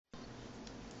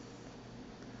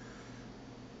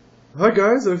Hi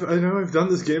guys, I know I've done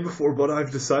this game before, but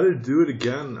I've decided to do it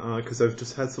again because I've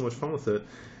just had so much fun with it.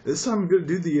 This time I'm going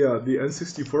to do the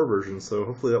N64 version, so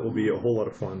hopefully that will be a whole lot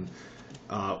of fun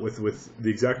with the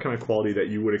exact kind of quality that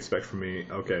you would expect from me.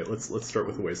 Okay, let's start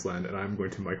with Wasteland, and I'm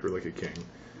going to micro like a king.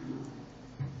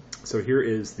 So here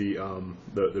is the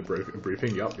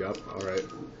briefing. Yep. All right,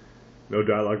 no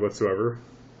dialogue whatsoever.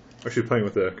 Actually, playing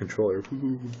with the controller.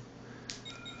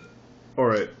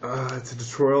 Alright, it's a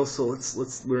tutorial, so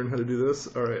let's learn how to do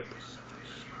this. Alright.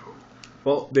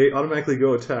 Well, they automatically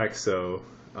go attack, so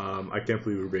I can't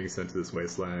believe we're being sent to this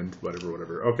wasteland,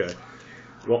 whatever. Okay.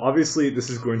 Well, obviously this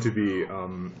is going to be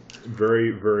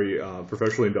very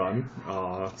professionally done,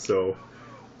 so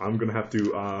I'm gonna have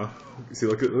to, see,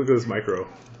 look at this micro.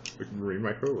 Like, marine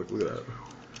micro? Look at that.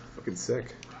 Fucking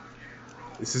sick.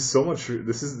 This is so much,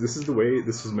 this is the way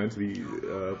this was meant to be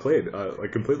played,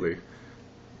 like, completely.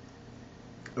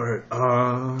 Alright,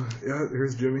 yeah,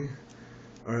 here's Jimmy.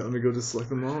 Alright, let me go just select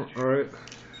them all. Alright.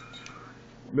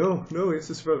 No, he's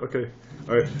just about, okay.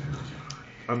 Alright.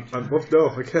 Oh, no,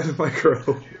 I can't micro.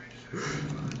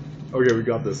 Okay, we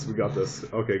got this.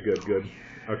 Okay, good.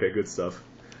 Okay, good stuff.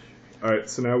 Alright,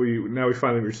 so now we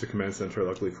finally reached the command center,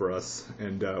 luckily for us,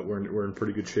 and we're in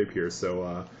pretty good shape here,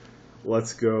 so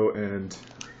let's go and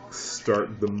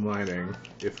start the mining,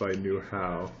 if I knew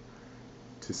how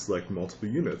to select multiple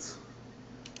units.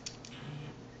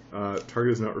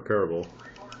 Target is not repairable.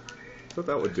 I thought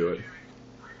that would do it.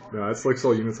 No, it selects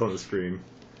all units on the screen.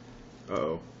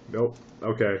 Uh-oh. Nope.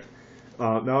 Okay.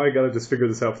 Now I gotta just figure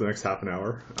this out for the next half an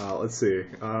hour. Let's see.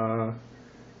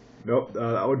 Nope.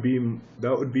 That would be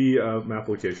map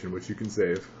location, which you can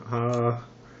save. Alright.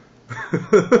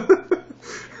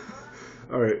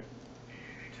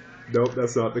 Nope,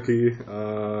 that's not the key.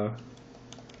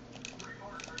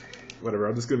 Whatever,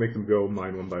 I'm just gonna make them go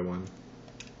mine one by one.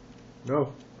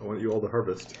 No, I want you all to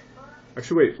harvest.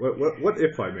 Actually, wait, what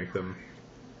if I make them?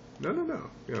 No.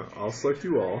 Yeah, I'll select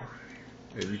you all,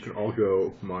 and you can all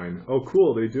go mine. Oh,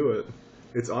 cool, they do it.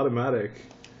 It's automatic.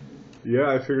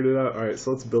 Yeah, I figured it out. Alright, so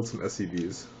let's build some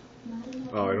SCVs.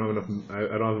 Oh, I don't have enough,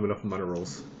 I don't have enough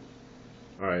minerals.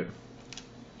 Alright.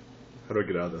 How do I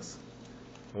get out of this?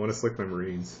 I want to select my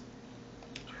marines.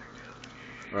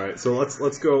 Alright, so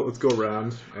let's go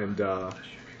around and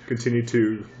continue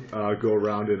to go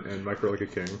around and micro like a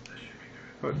king.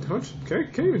 How much?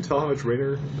 Can't even tell how much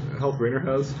health Rainer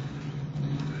has.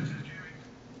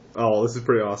 Oh, this is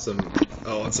pretty awesome.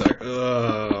 Oh, one sec.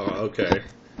 Okay.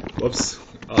 Whoops.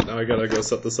 Oh, now I gotta go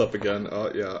set this up again.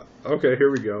 Oh, yeah. Okay, here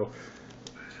we go.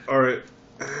 Alright.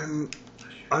 And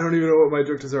I don't even know what my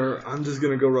objectives are. I'm just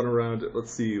gonna go run around.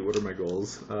 Let's see, what are my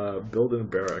goals? Build in a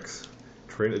barracks.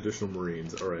 Train additional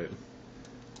marines. Alright.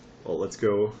 Well, let's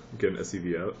go get an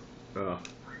SCV out.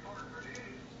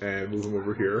 And move them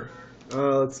over here.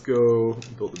 Let's go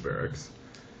build the barracks.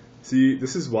 See,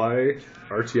 this is why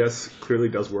RTS clearly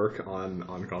does work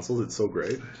on consoles. It's so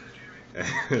great,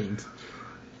 and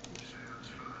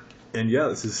yeah,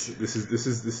 this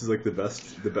is like the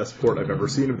best port I've ever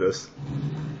seen of this.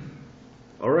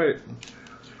 All right.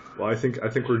 Well, I think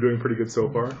we're doing pretty good so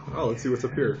far. Oh, let's see what's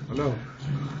up here. Oh no,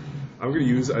 I'm gonna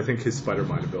use his spider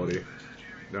mine ability.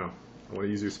 No, I want to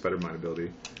use your spider mine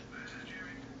ability.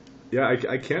 Yeah,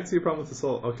 I can't see a problem with this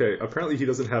all. Okay, apparently he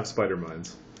doesn't have spider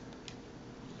mines.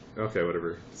 Okay,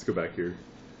 whatever. Let's go back here.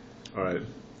 Alright.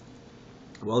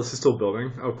 Well, this is still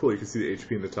building. Oh, cool, you can see the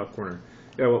HP in the top corner.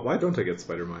 Yeah, well, why don't I get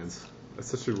spider mines? That's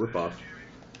such a ripoff.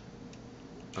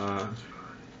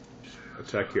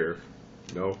 Attack here.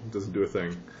 No, it doesn't do a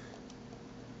thing.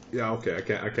 Yeah, okay,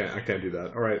 I can't do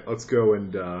that. Alright, let's go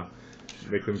and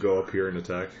make them go up here and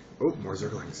attack. Oh, more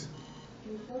Zerglings.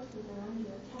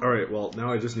 Alright, well,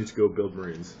 now I just need to go build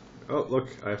marines. Oh, look,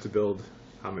 I have to build...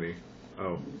 how many?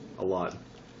 Oh, a lot.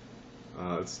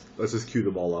 Let's just queue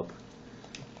them all up.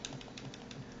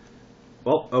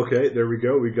 Well, okay, there we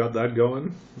go. We got that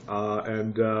going.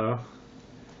 And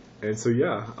so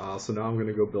yeah, so now I'm going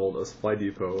to go build a supply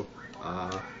depot.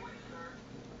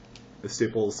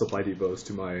 Staple supply depots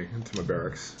to my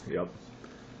barracks. Yep.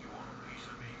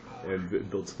 And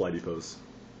build supply depots.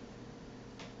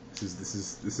 This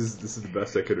is the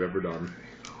best I could have ever done.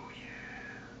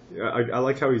 Yeah, I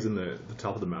like how he's in the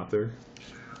top of the map there.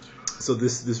 So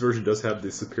this version does have the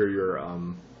superior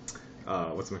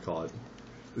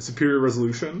the superior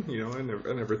resolution, you know,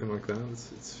 and everything like that.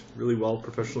 It's really well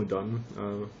professionally done.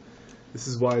 This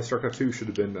is why Starcraft 2 should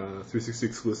have been 360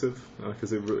 exclusive,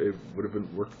 because it would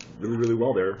have worked really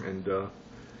well there. And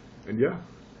yeah.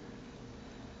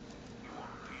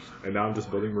 And now I'm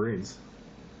just building marines.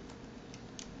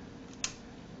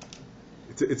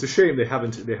 it's a shame they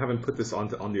haven't put this on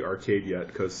the arcade yet,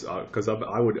 because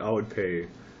I would pay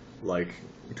like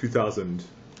 2,000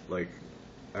 like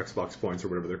Xbox points or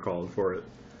whatever they're called for it.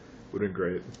 Would have been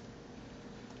great.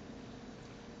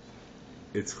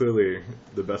 It's clearly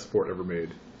the best port ever made.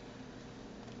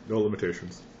 No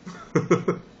limitations.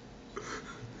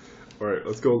 Alright,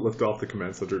 let's go lift off the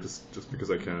command center just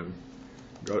because I can.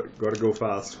 Gotta go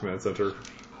fast, command center.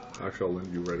 Actually, I'll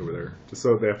lend you right over there. Just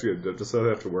so they have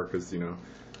to work, because, you know,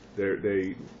 they're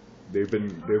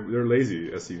lazy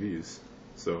SCVs.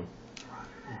 So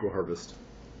go harvest.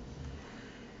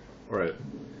 Alright.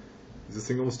 Is this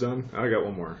thing almost done? I got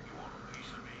one more.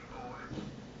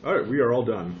 Alright, we are all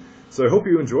done. So I hope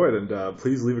you enjoyed, and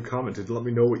please leave a comment and let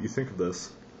me know what you think of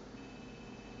this.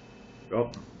 Oh,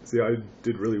 see, I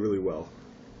did really, really well.